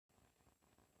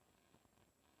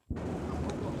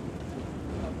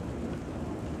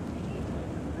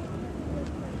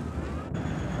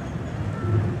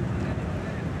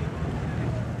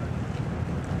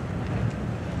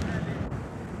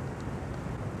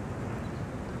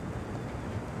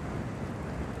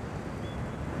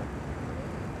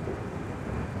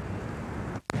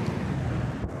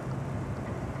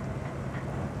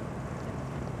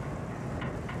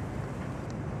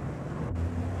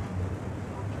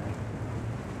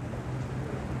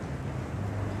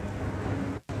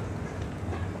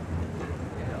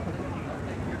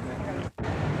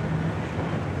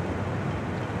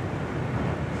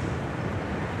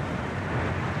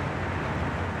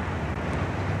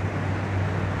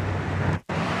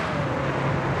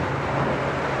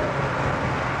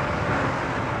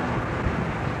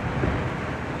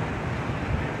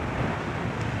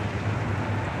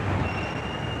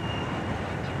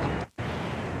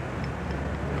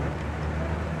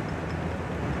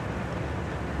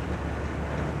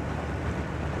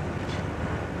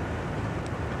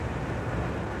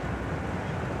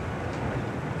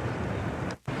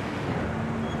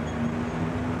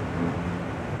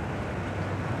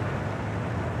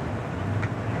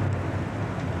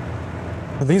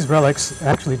These relics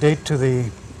actually date to the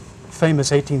famous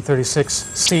 1836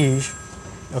 siege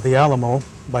of the Alamo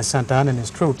by Santa Anna and his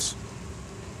troops.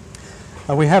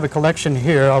 We have a collection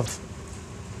here of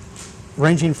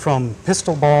ranging from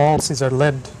pistol balls, these are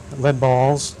lead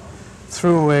balls,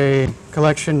 through a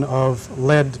collection of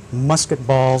lead musket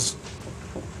balls,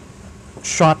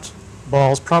 shot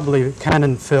balls, probably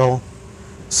cannon fill.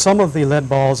 Some of the lead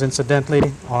balls,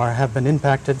 incidentally, have been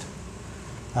impacted,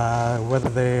 whether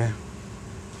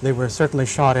they were certainly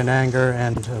shot in anger,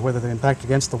 and whether they impacted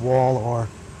against the wall or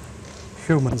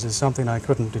humans is something I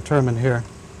couldn't determine here.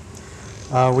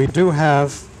 We do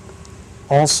have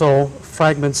also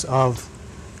fragments of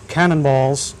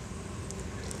cannonballs,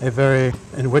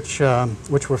 which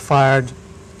were fired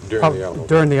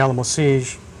during the Alamo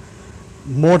siege,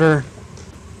 mortar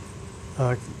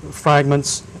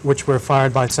fragments which were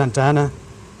fired by Santa Anna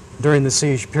during the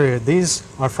siege period. These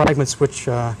are fragments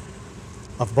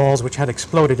of balls which had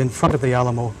exploded in front of the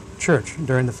Alamo church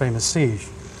during the famous siege.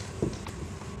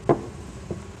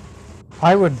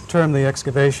 I would term the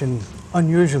excavation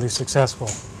unusually successful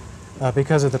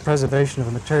because of the preservation of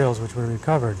the materials which were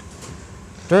recovered.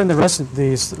 During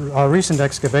our recent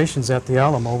excavations at the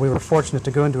Alamo, we were fortunate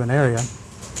to go into an area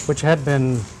which had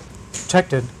been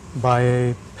protected by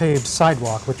a paved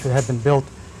sidewalk which had been built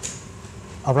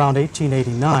around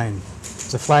 1889.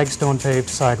 It's a flagstone paved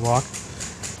sidewalk,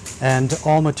 and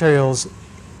all materials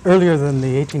earlier than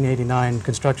the 1889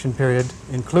 construction period,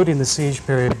 including the siege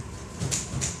period,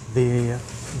 the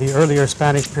earlier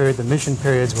Spanish period, the mission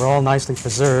periods, were all nicely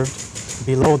preserved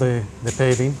below the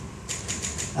paving.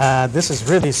 This is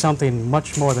really something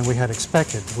much more than we had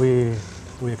expected.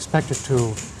 We expected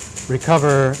to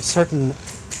recover certain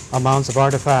amounts of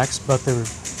artifacts, but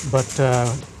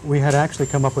we had actually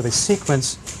come up with a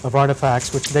sequence of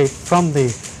artifacts which date from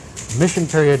the mission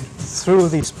period through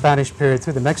the Spanish period,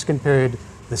 through the Mexican period,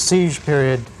 the siege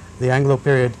period, the Anglo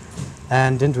period,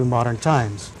 and into modern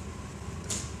times.